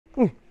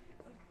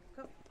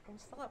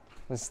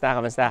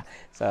Kamusta?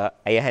 So,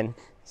 ayan.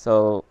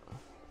 So,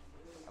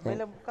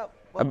 Available ka.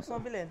 Huwag gusto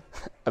mabilin.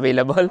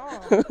 available?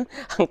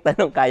 Ang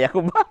tanong, kaya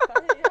ko ba?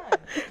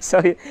 So,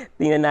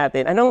 tingnan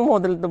natin. Anong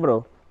model to,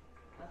 bro?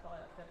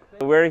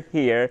 We're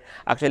here.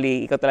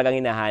 Actually, ikaw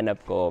talagang hinahanap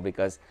ko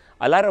because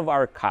a lot of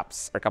our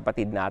caps, or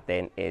kapatid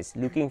natin, is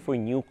looking for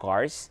new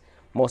cars.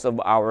 Most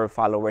of our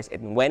followers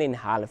and when in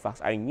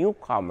Halifax are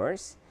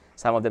newcomers.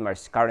 Some of them are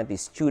currently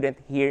student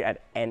here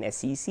at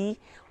NSCC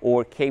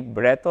or Cape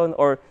Breton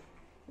or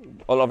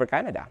all over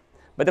Canada.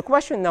 But the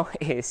question now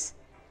is,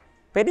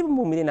 pwede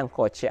mo bumili ng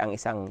kotse ang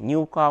isang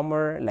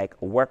newcomer, like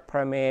work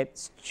permit,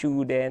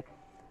 student?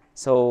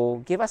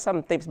 So, give us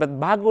some tips. But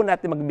bago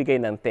natin magbigay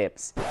ng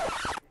tips,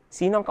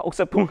 sino ang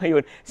kausap ko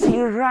ngayon? Si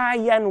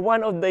Ryan,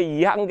 one of the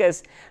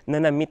youngest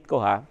na na-meet ko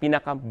ha.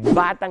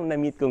 Pinakabatang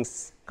na-meet kong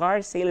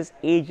car sales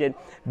agent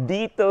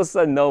dito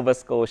sa Nova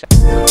Scotia.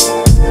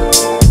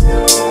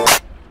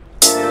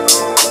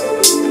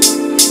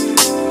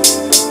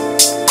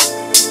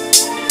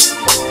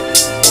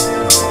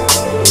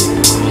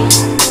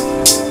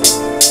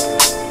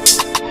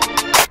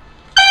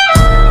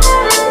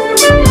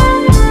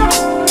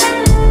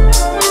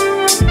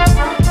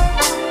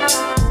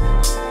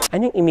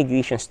 Anong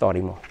immigration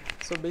story mo?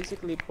 So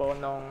basically po,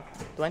 noong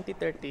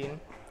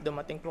 2013,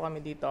 dumating po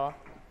kami dito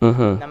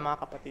ng mga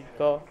kapatid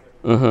ko.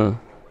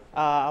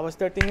 I was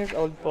 13 years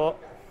old po,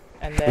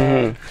 and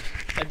then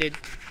I did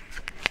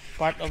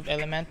part of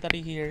elementary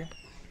here,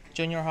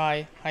 junior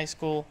high, high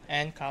school,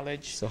 and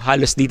college. So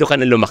halos dito ka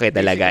na lumaki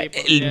talaga.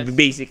 Basically po, yes.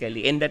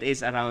 Basically. And that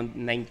is around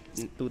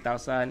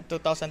 2013.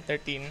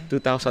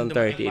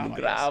 2013.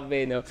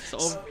 Grabe, no? So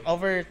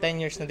over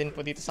 10 years na din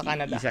po dito sa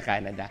Canada. Sa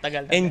Canada.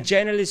 Tagal na And din.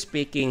 generally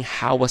speaking,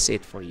 how was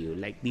it for you?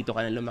 Like, dito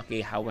ka na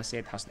lumaki, how was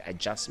it? How's the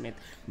adjustment?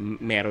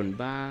 Meron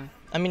ba?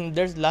 I mean,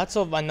 there's lots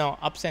of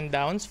ups and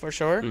downs for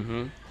sure.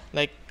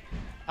 Like,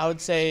 I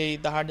would say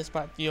the hardest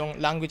part yung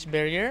language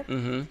barrier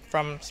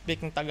from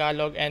speaking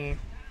Tagalog and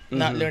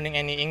not learning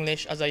any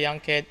English as a young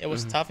kid. It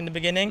was tough in the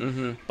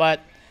beginning,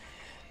 but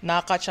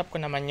na-catch up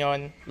ko naman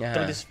yon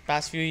through this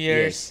past few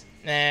years.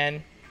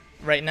 And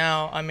right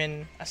now, I'm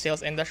in a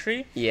sales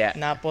industry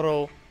na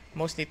puro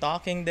mostly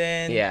talking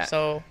din.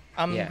 So,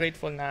 I'm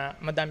grateful na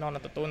madami ako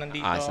natutunan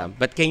dito. Awesome.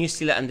 But can you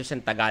still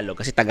understand Tagalog?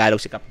 Kasi Tagalog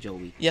si Kap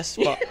Joey. Yes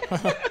po.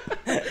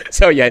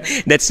 So yeah,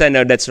 that's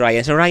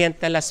Ryan. So Ryan,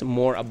 tell us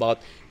more about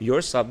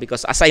yourself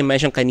because as I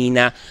mentioned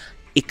kanina,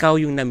 ikaw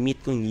yung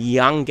na-meet kong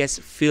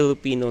youngest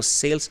Filipino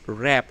sales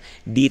rep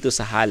dito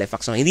sa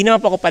Halifax. So, hindi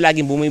naman po ako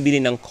palaging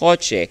bumibili ng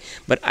kotse,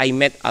 but I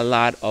met a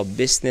lot of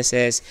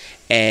businesses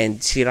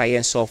and si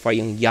Ryan so far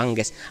yung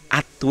youngest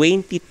at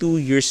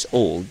 22 years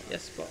old.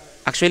 Yes po.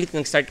 Actually,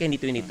 nag-start ka hindi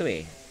 22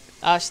 eh.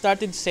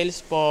 Started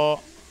sales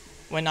po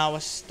when I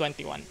was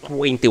 21 po.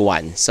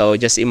 21. So,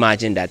 just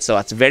imagine that.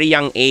 So, at a very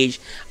young age,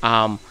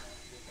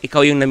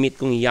 ikaw yung na-meet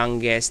kong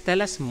youngest.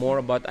 Tell us more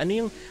about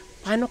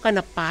paano ka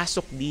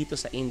napasok dito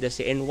sa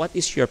industry and what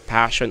is your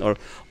passion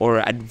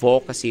or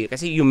advocacy?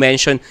 Kasi you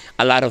mentioned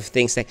a lot of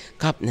things like,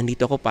 Kap,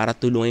 nandito ako para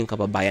tulungan yung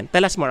kababayan.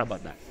 Tell us more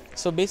about that.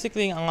 So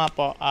basically, nga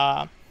po,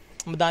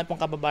 madami pong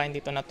kababayan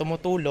dito na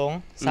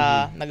tumutulong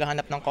sa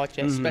naghahanap ng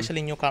kotse,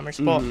 especially newcomers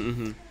po.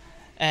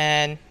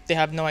 And they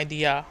have no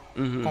idea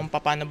kung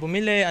paano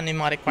bumili, ano yung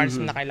mga requirements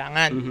na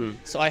kailangan.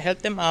 So I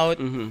help them out.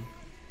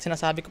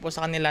 Sinasabi ko po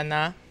sa kanila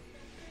na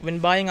when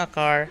buying a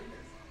car,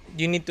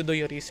 you need to do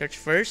your research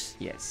first.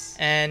 Yes.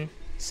 And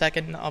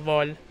second of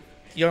all,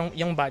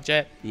 yung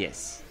budget.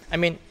 Yes. I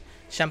mean,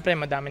 syempre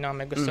madami na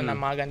may gusto na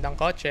mga gandang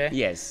kotse.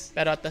 Yes.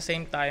 Pero at the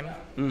same time,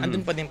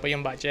 andun pa din po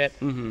yung budget.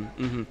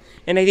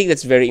 And I think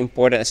that's very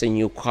important as a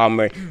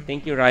newcomer.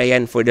 Thank you,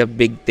 Ryan, for the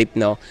big tip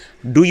now.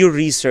 Do your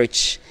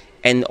research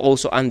and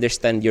also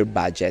understand your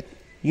budget.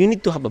 You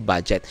need to have a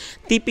budget.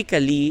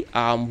 Typically,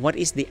 what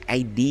is the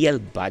ideal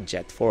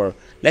budget for,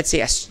 let's say,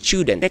 a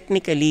student?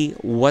 Technically,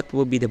 what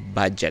would be the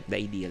budget, the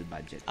ideal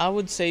budget? I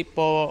would say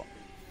po,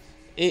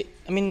 it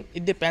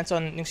depends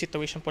on yung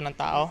situation po ng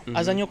tao.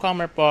 As a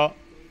newcomer po,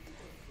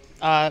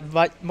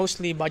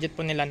 mostly budget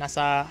po nila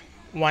nasa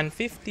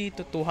 150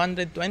 to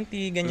 220,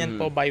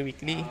 ganyan po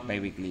bi-weekly.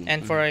 Bi-weekly.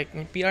 And for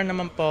PR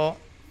naman po,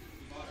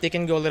 they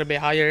can go a little bit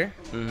higher.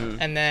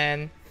 And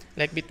then,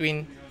 like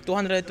between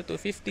 200 to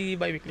 250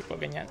 bi-weekly po,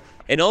 ganyan.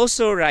 And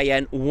also,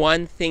 Ryan,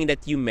 one thing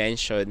that you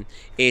mentioned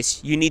is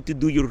you need to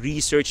do your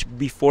research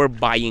before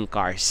buying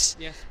cars.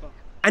 Yes po.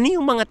 Ano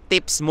yung mga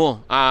tips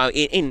mo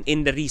in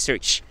the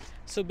research?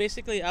 So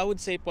basically, I would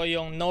say po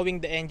yung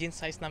knowing the engine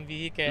size ng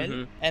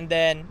vehicle and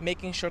then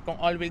making sure kung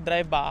all-wheel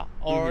drive ba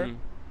or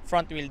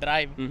front-wheel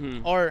drive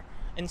or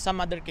in some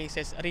other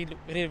cases,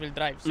 rear-wheel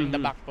drive. So in the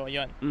back po,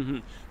 yun.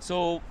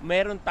 So,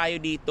 meron tayo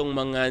ditong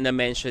mga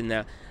na-mention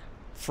na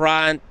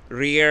front,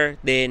 rear,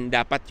 then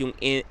dapat yung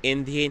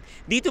engine.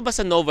 Dito ba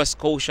sa Nova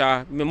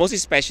Scotia, most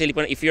especially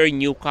if you're a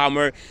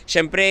newcomer,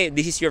 syempre,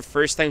 this is your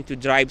first time to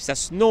drive sa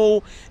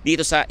snow,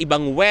 dito sa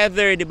ibang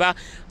weather, di ba?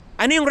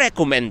 Ano yung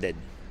recommended?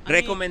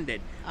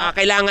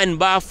 Kailangan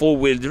ba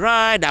four-wheel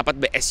drive? Dapat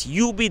ba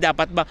SUV?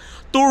 Dapat ba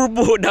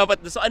turbo?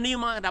 So ano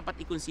yung mga dapat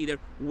i-consider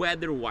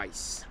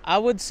weather-wise? I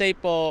would say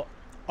po,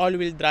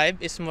 all-wheel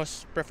drive is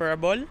most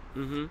preferable.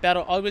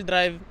 Pero all-wheel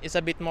drive is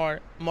a bit more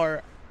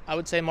I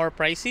would say more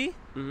pricey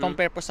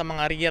compared po sa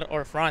mga rear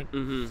or front.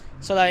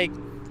 So like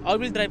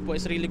all-wheel drive po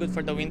is really good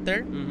for the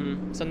winter.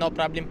 So no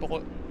problem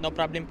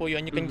po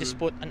yun. You can just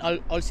put an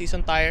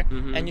all-season tire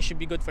and you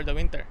should be good for the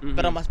winter.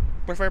 Pero mas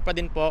prefer pa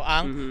din po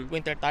ang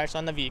winter tires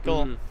on the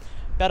vehicle.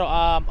 Pero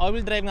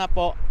all-wheel drive nga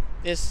po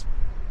is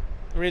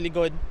really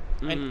good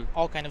in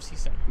all kind of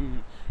season.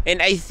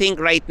 And I think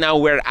right now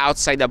we're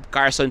outside of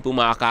Carson po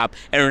mga kap.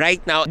 And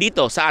right now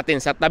dito sa atin,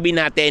 sa tabi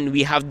natin,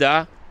 we have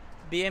the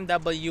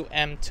BMW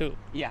M2.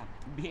 Yeah,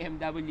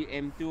 BMW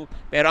M2.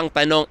 Pero ang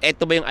tanong,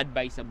 ito ba yung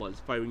advisable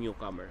for a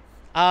newcomer?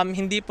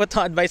 Hindi po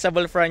to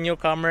advisable for a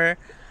newcomer.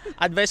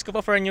 Advice ko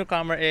po for a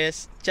newcomer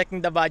is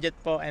checking the budget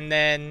po, and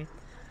then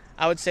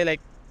I would say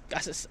like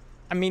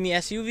a mini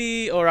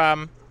SUV or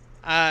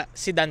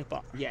sedan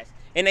po. Yes.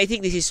 And I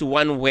think this is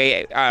one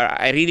way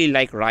I really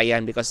like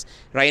Ryan, because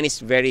Ryan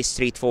is very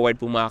straightforward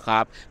po mga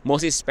kap.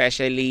 Most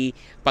especially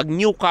pag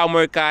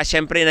newcomer ka,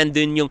 syempre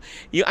nandun yung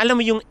alam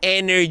mo yung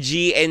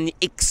energy and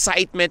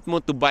excitement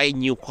mo to buy a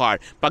new car.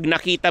 Pag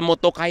nakita mo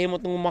to, kaya mo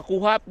itong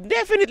makuha,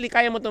 definitely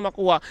kaya mo itong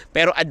makuha.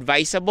 Pero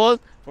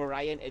advisable for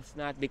Ryan, it's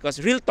not,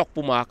 because real talk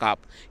po mga kap,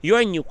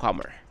 you're a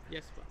newcomer.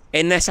 Yes po.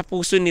 And nasa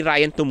puso ni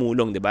Ryan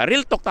tumulong, di ba?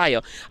 Real talk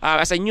tayo.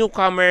 As a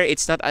newcomer,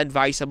 it's not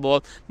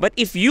advisable. But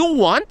if you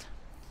want,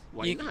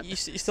 why not? You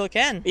still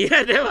can.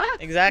 Yeah, di ba?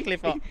 Exactly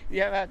po.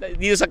 Yeah,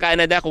 dito sa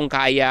Canada, kung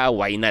kaya,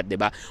 why not,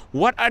 di ba?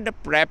 What are the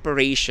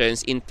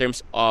preparations in terms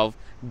of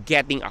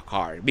getting a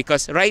car?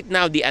 Because right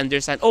now, they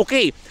understand,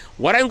 okay,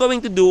 what I'm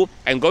going to do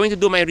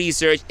my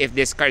research if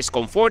this car is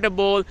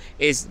comfortable,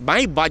 is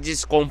my budget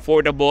is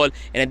comfortable,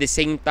 and at the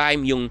same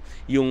time, yung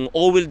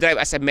all-wheel drive,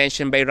 as I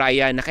mentioned by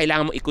Ryan, na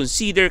kailangan mo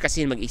i-consider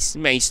kasi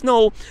may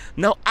snow.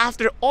 Now,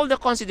 after all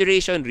the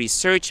consideration,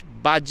 research,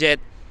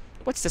 budget,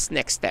 what's the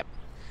next step?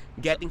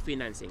 Getting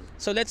financing.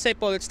 So let's say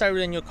po, let's start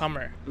with a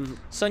newcomer.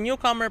 So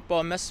newcomer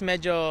po, mas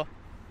medyo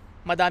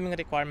madaming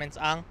requirements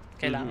ang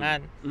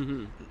kailangan.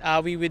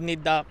 We would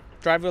need the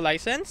driver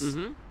license,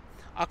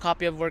 a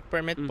copy of work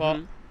permit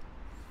po,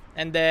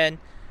 and then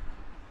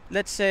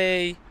let's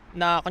say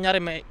na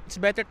kunyari it's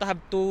better to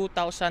have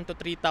 2,000 to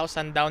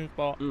 3,000 down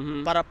po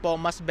para po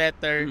mas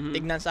better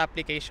tignan sa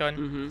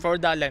application for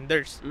the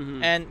lenders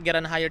and get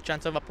a higher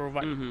chance of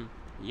approval.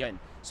 Yan.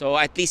 So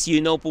at least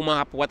you know po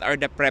mga what are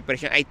the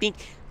preparation. I think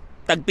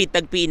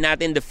tagpi-tagpiin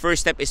natin, the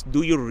first step is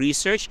do your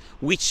research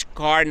which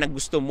car na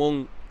gusto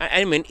mong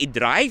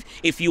i-drive.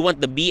 If you want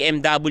the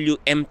BMW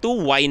M2,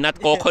 why not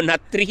Coconut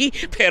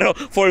 3? Pero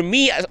for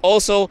me,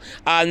 also,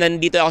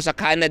 nandito ako sa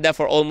Canada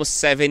for almost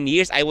 7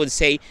 years, I would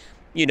say,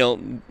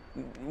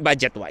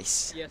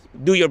 budget-wise. Yes.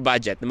 Do your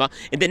budget. Diba?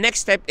 And the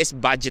next step is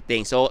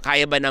budgeting. So,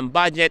 kaya ba ng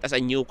budget as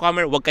a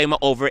newcomer? Huwag kayo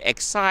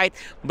ma-over-excite.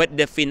 But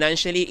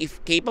financially,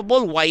 if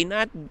capable, why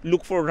not?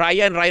 Look for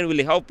Ryan. Ryan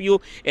will help you.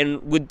 And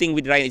good thing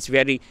with Ryan, it's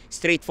very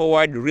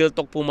straightforward. Real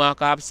talk po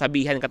mga kap.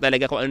 Sabihan ka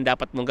talaga kung anong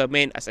dapat mong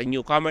gawin as a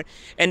newcomer.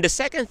 And the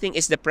second thing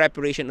is the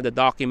preparation of the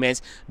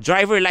documents.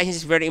 Driver license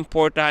is very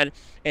important.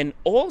 And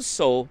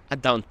also, a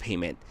down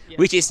payment. Yes.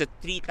 Which is the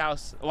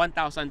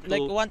 1,000 to...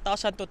 Like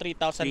 1,000 to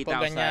 3,000 po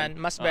ganyan.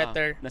 Mas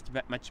better.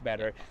 Much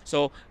better.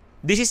 So,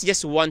 this is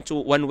just one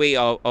way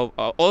of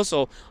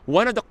also,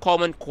 one of the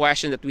common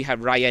questions that we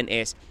have, Ryan,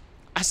 is,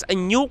 as a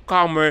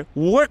newcomer,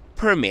 work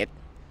permit,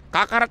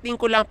 kakarating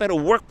ko lang pero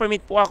work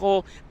permit po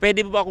ako,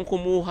 pwede ba akong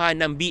kumuha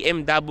ng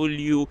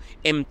BMW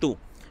M2?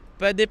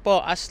 Pwede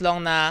po as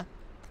long na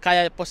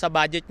kaya po sa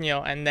budget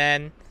nyo, and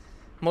then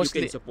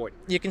mostly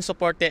you can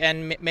support it,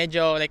 and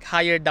medyo like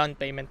higher down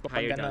payment po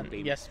pag ganun.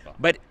 Yes po.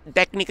 But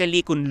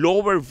technically, kung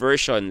lower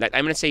version, like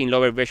I'm not saying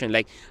lower version,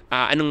 like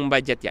anong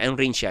budget yan, anong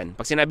range yan?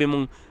 Pag sinabi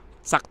mong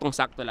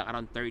saktong-sakto lang,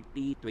 around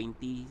 30,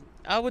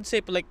 20? I would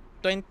say po like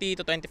 20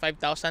 to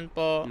 25,000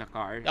 po. Na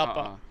car?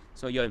 Opo.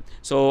 So yun.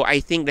 So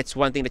I think that's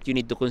one thing that you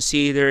need to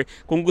consider.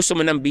 Kung gusto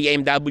mo ng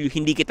BMW,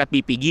 hindi kita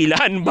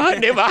pipigilan ba,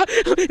 'di ba?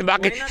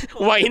 Bakit?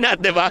 Why not,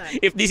 'di ba?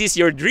 If this is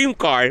your dream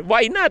car,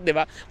 why not, 'di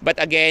ba? But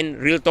again,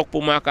 real talk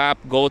po mga kap,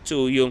 go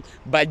to yung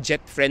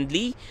budget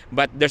friendly,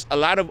 but there's a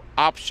lot of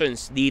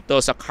options dito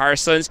sa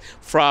Carsons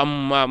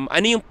from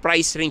ano yung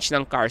price range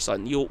ng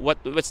Carson?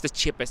 What's the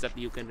cheapest that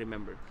you can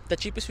remember? The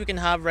cheapest we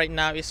can have right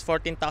now is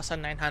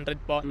 14,900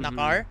 po na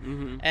car.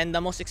 And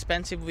the most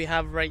expensive we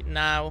have right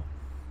now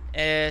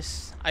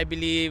is, I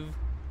believe,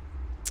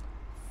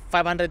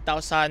 500,000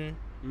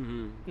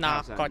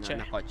 na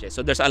kotse. So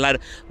there's a lot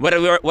of,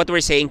 what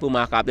we're saying po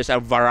mga kap, there's a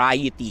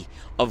variety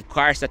of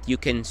cars that you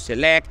can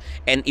select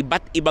and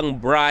iba't ibang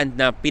brand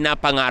na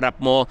pinapangarap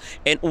mo.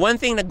 And one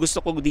thing na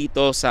gusto ko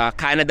dito sa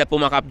Canada po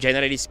mga kap,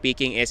 generally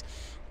speaking, is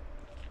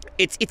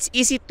it's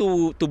easy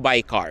to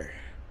buy car.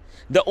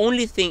 The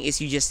only thing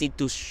is you just need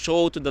to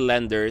show to the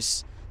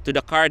lenders, to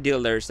the car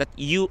dealers, that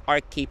you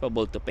are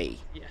capable to pay.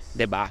 Yes.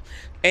 Diba?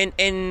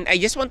 And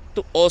I just want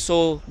to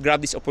also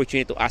grab this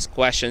opportunity to ask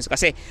questions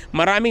kasi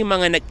maraming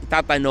mga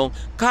nagtatanong,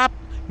 Kap,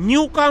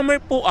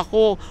 newcomer po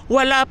ako,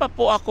 wala pa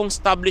po akong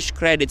established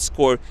credit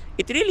score.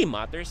 It really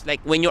matters?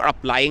 Like, when you're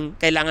applying,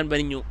 kailangan ba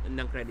ninyo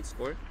ng credit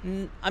score?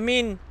 I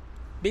mean,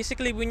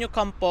 basically, when you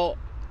come po,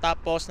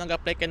 tapos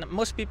nag-apply ka,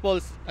 most people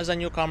as a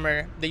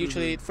newcomer, they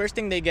usually, first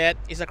thing they get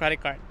is a credit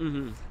card.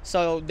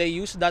 So, they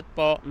use that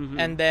po,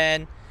 and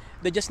then,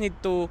 they just need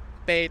to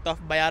pay it off,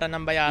 bayaran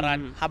ng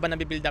bayaran, habang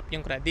nabibuild up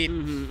yung credit.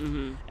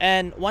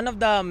 And one of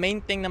the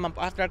main thing naman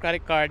po, after a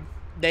credit card,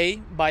 they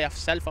buy a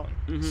cellphone.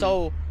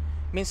 So,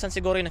 minsan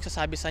siguro yung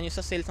nagsasabi sa inyo sa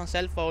sales ng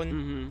cellphone,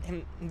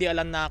 hindi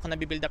alam na kung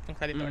nabibuild up yung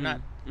credit or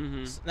not.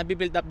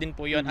 Nabibuild up din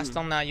po yun as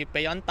long na you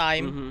pay on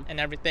time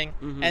and everything.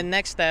 And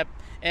next step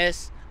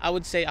is, I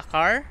would say a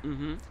car.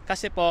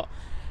 Kasi po,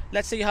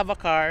 let's say you have a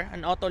car,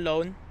 an auto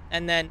loan,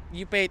 and then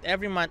you pay it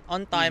every month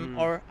on time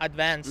or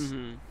advance.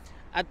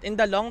 At in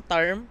the long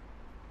term,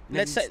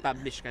 let's say,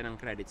 establish ka ng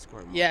credit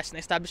score mo. yes,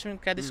 na-establish mo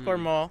yung credit score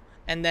mo,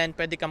 and then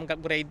pwede ka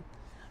mag-upgrade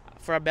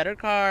for a better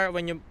car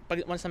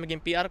once na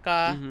maging PR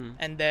ka,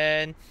 and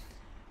then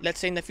let's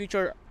say in the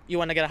future you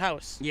want to get a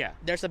house. Yeah.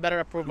 There's a better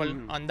approval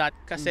on that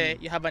kasi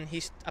you have a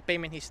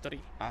payment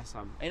history.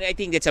 Awesome. And I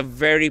think that's a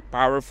very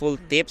powerful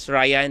tips,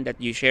 Ryan, that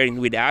you sharing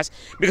with us.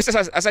 Because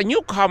as a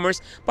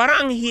newcomers,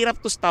 parang ang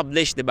hirap to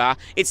establish, di ba?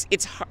 It's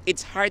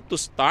hard to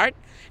start.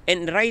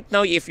 And right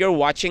now, if you're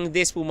watching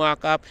this,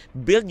 Pumakap,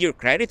 build your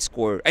credit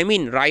score. I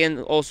mean,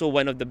 Ryan, also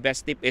one of the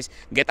best tip is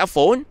get a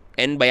phone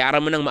and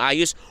bayaran mo ng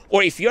maayos.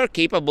 Or if you're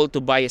capable to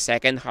buy a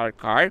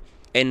second-hand car,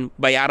 and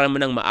bayaran mo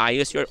ng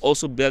maayos, you're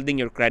also building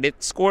your credit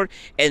score.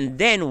 And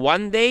then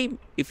one day,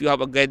 if you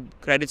have a good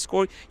credit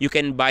score, you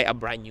can buy a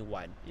brand new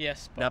one.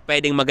 Yes po. Na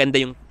pwedeng maganda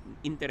yung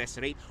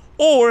interest rate.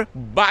 Or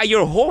buy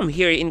your home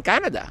here in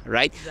Canada,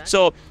 right? Exactly.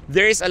 So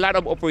there's a lot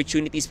of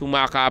opportunities,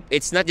 Pumakap.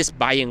 It's not just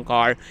buying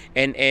car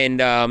and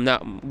na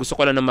gusto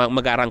ko lang na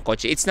mag-arang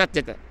kotse. It's not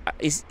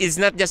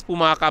just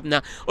Pumakap na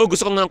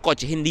gusto ko ng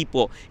kotse. Hindi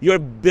po. You're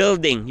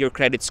building your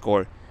credit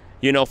score.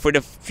 You know, for the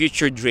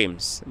future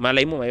dreams.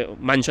 Malay mo, may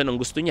mansion ang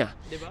gusto niya.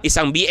 Diba?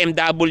 Isang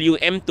BMW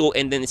M2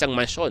 and then isang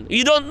mansion.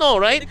 You don't know,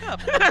 right?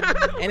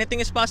 Anything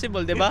is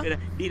possible, di ba?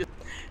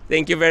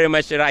 Thank you very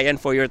much, Ryan,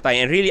 for your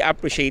time. And really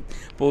appreciate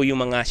po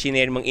yung mga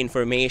shinare mong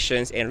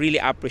informations and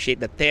really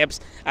appreciate the tips.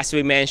 As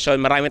we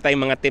mentioned, marami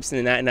tayong mga tips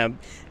na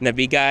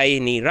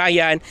nabigay ni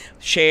Ryan.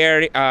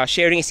 Sharing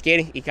is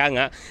caring, ika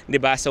nga.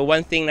 Diba? So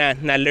one thing na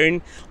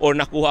na-learn or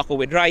nakuha ko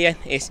with Ryan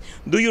is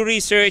do your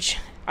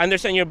research,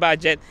 understand your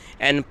budget,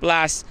 and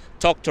plus,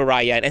 talk to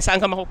Ryan. And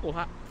saan ka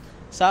makukuha?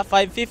 Sa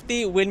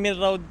 550 Windmill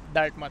Road,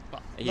 Dartmouth po.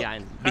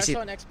 Ayan. Visit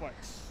Carson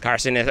Exports.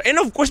 Carson. And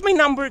of course, may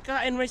number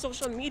ka and may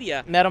social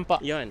media. Meron po.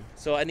 Yan.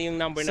 So, ano yung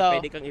number na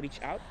pwede kang i-reach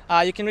out?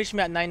 You can reach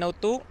me at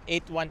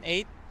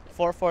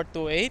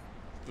 902-818-4428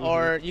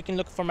 or you can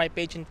look for my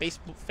page in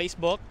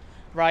Facebook,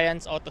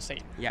 Ryan's Auto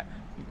Sale. Yeah.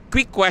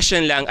 Quick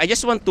question lang. I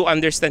just want to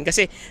understand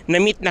kasi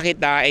na-meet na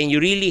kita and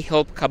you really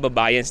help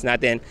kababayans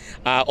natin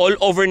all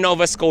over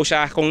Nova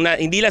Scotia.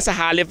 Hindi lang sa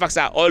Halifax,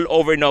 all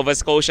over Nova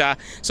Scotia.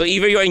 So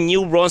either you're in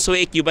New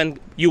Brunswick, you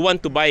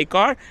want to buy a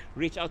car,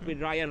 reach out with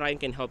Ryan. Ryan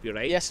can help you,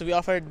 right? Yes, we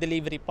offer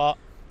delivery po.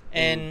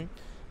 And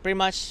pretty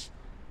much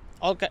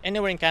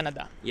anywhere in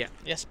Canada. Yeah.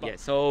 Yes po. Yeah.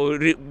 So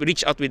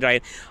reach out with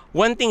Ryan.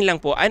 One thing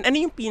lang po, ano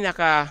yung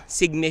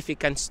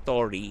pinaka-significant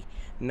story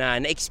na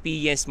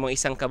na-experience mo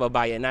isang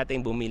kababayan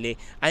natin bumili?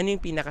 Ano yung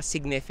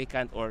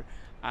pinaka-significant or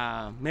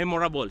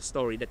memorable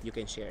story that you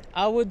can share?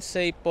 I would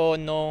say po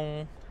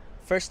nung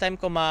first time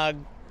ko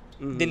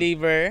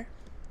mag-deliver,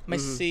 may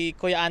si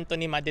Kuya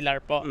Anthony Madilar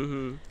po.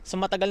 So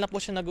matagal na po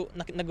siya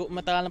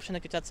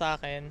nag-chat sa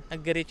akin.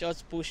 Nag-reach out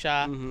po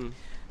siya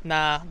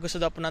na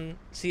gusto daw po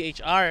ng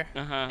CHR.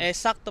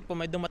 Sakto po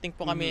may dumating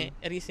po kami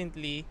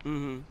recently.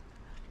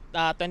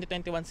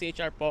 2021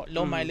 CHR po,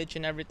 low mileage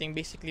and everything,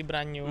 basically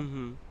brand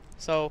new.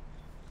 So,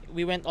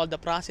 we went all the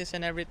process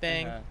and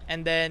everything,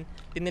 and then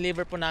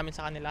dineliver po namin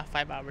sa kanila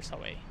 5 hours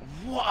away.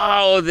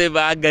 Wow,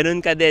 diba?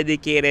 Ganun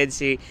ka-dedicated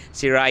si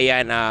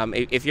Ryan.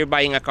 If you're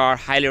buying a car,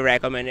 highly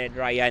recommended,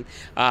 Ryan.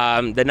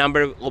 The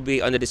number will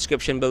be on the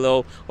description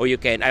below, or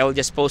I will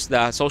just post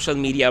the social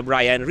media of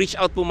Ryan. Reach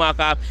out,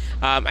 Pumakap.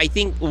 I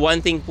think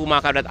one thing,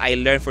 Pumakap, that I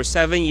learned for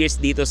 7 years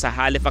dito sa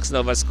Halifax,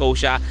 Nova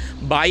Scotia,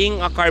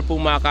 buying a car,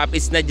 Pumakap,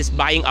 it's not just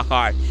buying a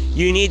car.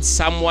 You need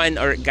someone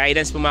or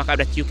guidance, Pumakap,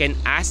 that you can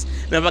ask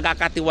na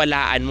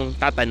magkakatiwalaan mong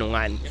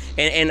tatanungan.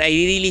 And I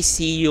really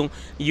see yung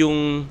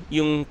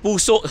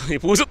puso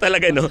puso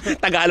talaga, no?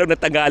 Tagalog na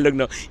Tagalog,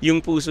 no?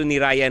 Yung puso ni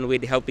Ryan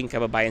with helping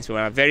kababayan. So,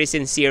 very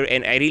sincere,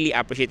 and I really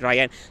appreciate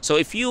Ryan. So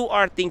if you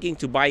are thinking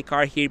to buy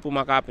car here,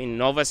 Pumakap, in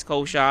Nova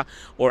Scotia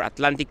or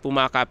Atlantic,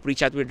 Pumakap,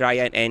 reach out with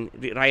Ryan, and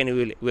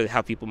Ryan will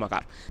help you,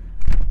 Pumakap.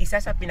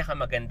 Isa sa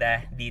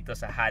pinakamaganda dito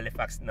sa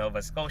Halifax, Nova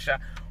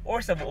Scotia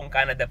or sa buong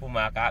Canada,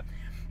 Pumakap,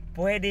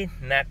 pwede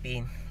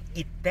natin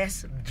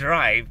i-test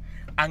drive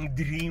ang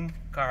dream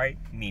car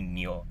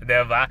ninyo,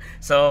 diba?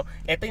 So,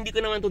 eto hindi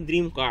ko naman itong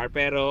dream car,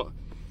 pero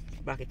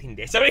bakit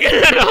hindi? Sabi ka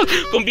na,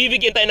 kung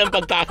bibigyan tayo ng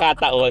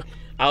pagkakataon,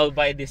 I'll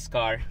buy this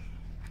car.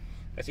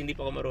 Kasi hindi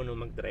pa ako marunong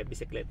mag-drive,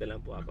 bisikleta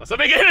lang po ako.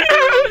 Sabi ganun.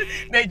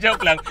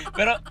 Joke lang.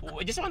 Pero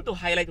I just want to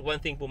highlight one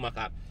thing po,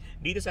 Makap.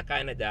 Dito sa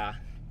Canada,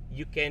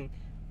 you can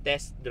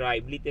test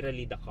drive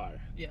literally the car.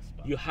 Yes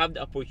po. You have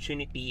the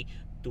opportunity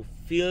to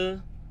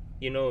feel,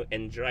 you know,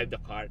 and drive the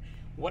car.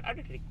 What are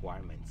the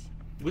requirements?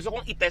 Gusto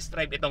kong i-test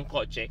drive itong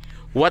kotse.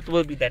 What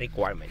will be the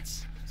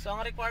requirements? So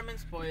ang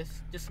requirements po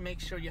is just make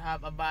sure you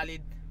have a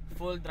valid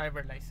full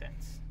driver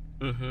license.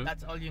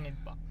 That's all you need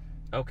po.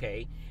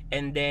 Okay.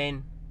 And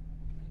then,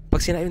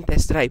 pag sinabing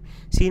test drive,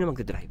 sino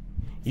magdadrive?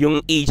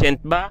 Yung agent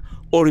ba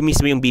or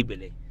mismo yung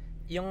bibili?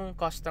 Yung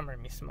customer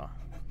mismo.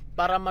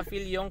 Para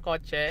ma-feel yung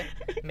kotse,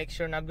 make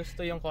sure na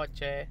gusto yung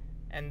kotse,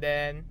 and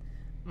then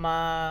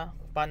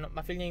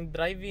ma-feel niya yung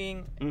driving,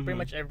 pretty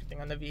much everything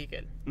on the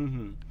vehicle.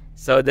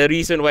 So the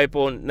reason why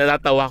po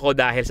natatawa ko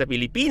dahil sa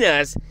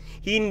Pilipinas,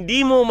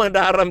 hindi mo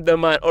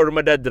madaramdaman or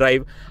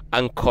madadrive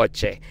ang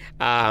kotse.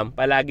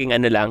 Palaging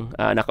ano lang,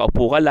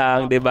 nakaupo ka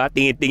lang, 'di ba?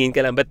 Tingin-tingin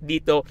ka lang. But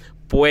dito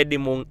pwede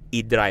mong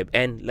i-drive.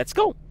 And let's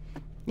go.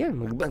 Yan,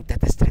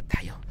 mag-test drive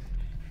tayo.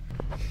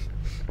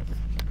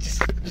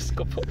 Diyos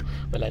ko po,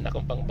 wala na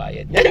akong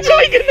pangbayad. So,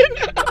 may ganun.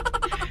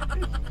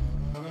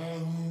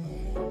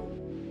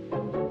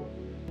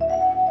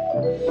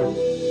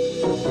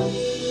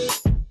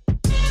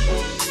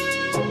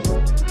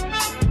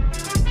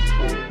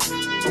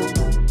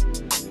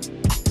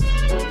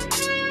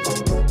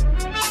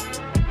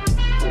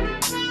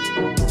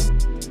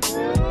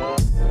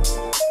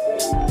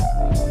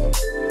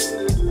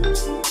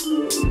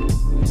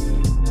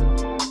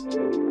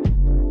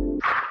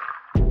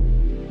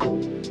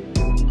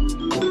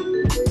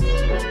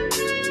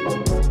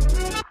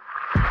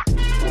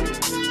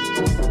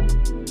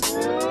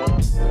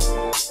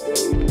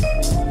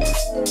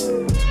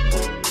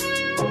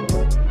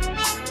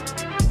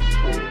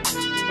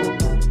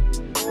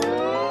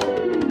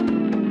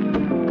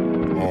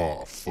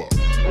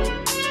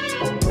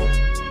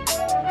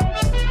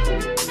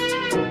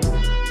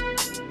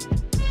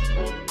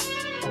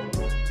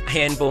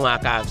 Ayan po mga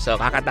Kap. So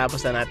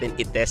kakatapos na natin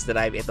i-test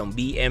drive itong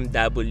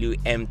BMW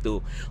M2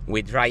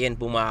 with Ryan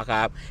po mga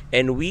Kap.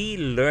 And we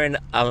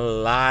learned a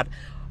lot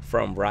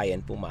from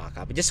Ryan po mga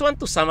Kap. I just want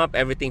to sum up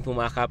everything po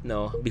mga Kap,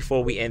 no, before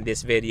we end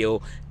this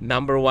video.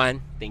 Number one,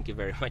 thank you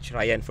very much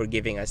Ryan for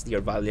giving us your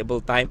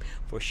valuable time,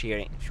 for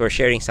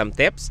sharing some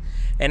tips.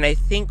 And I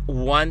think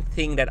one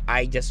thing that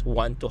I just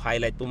want to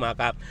highlight po mga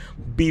Kap,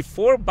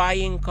 before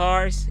buying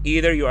cars,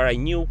 either you are a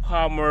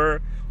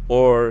newcomer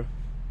or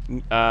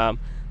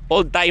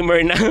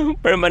old-timer na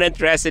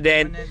permanent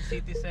resident,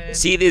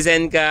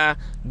 citizen ka,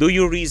 do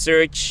your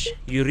research.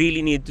 You really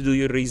need to do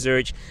your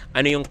research.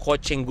 Ano yung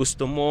kotseng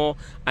gusto mo?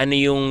 Ano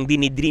yung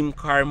dinidream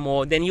car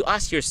mo? Then you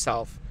ask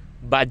yourself,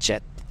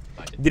 budget.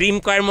 Dream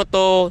car mo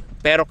to,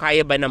 pero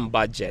kaya ba ng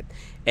budget?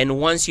 And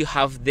once you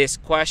have these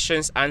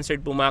questions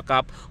answered po mga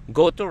Kap,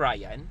 go to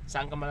Ryan.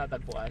 Saan ka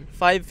matatagpuan?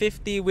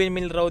 550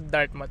 Windmill Road,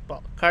 Dartmouth po.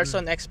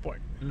 Carson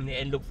Export.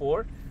 And look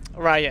for?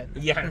 Ryan.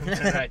 Yan.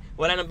 Right.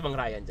 Wala nang pang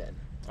Ryan dyan.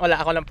 Wala,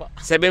 ako lang po.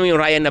 Sabi mo yung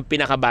Ryan na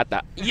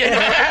pinakabata.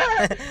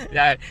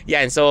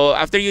 Yan. So,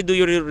 after you do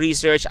your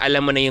research,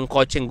 alam mo na yung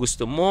kotseng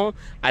gusto mo,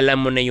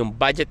 alam mo na yung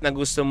budget na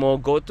gusto mo,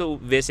 go to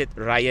visit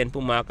Ryan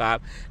po mga Kap.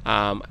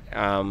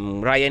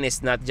 Ryan is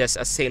not just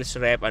a sales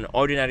rep, an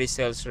ordinary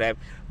sales rep.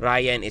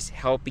 Ryan is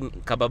helping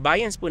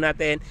kababayans po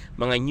natin,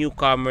 mga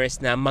newcomers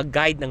na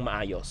mag-guide ng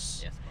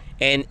maayos. Yes.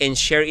 And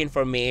share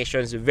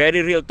information.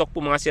 Very real talk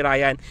po mga si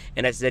Ryan,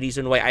 and that's the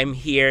reason why I'm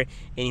here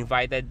and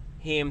invited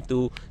him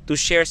to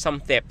share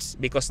some tips,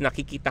 because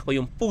nakikita ko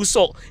yung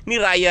puso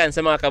ni Ryan sa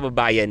mga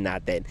kababayan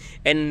natin.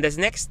 And the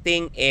next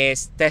thing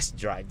is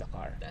test drive the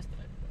car. Test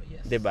drive po,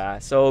 yes.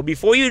 Diba? So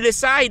before you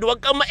decide,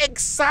 huwag kang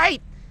ma-excite.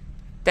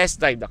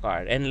 Test drive the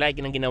car. And like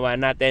nang ginawa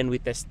natin,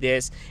 we test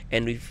this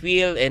and we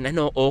feel, and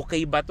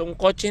okay ba tong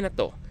kotse na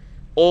to?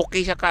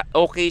 Okay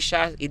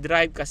siya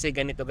i-drive kasi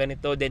ganito.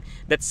 Then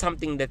that's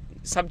something that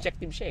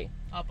subjective siya.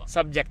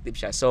 Subjective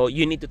siya. So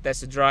you need to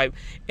test the drive,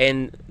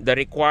 and the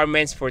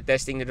requirements for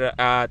testing the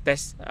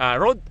test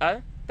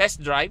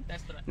drive.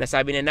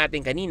 Nasabi na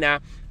natin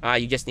kanina,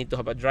 you just need to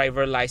have a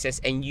driver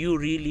license and you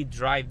really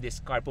drive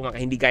this car po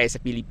mga, hindi gaya sa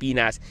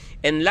Pilipinas.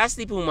 And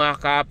lastly po mga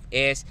Kap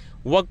is,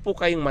 wag po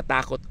kayong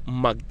matakot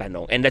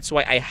magtanong. And that's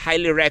why I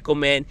highly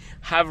recommend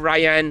have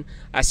Ryan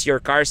as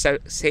your car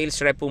sales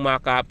rep po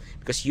mga Kap,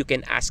 because you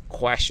can ask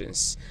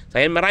questions.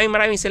 So ayan,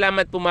 maraming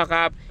salamat po mga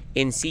Kap,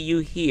 and see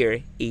you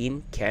here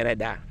in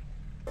Canada.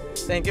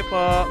 Thank you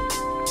po.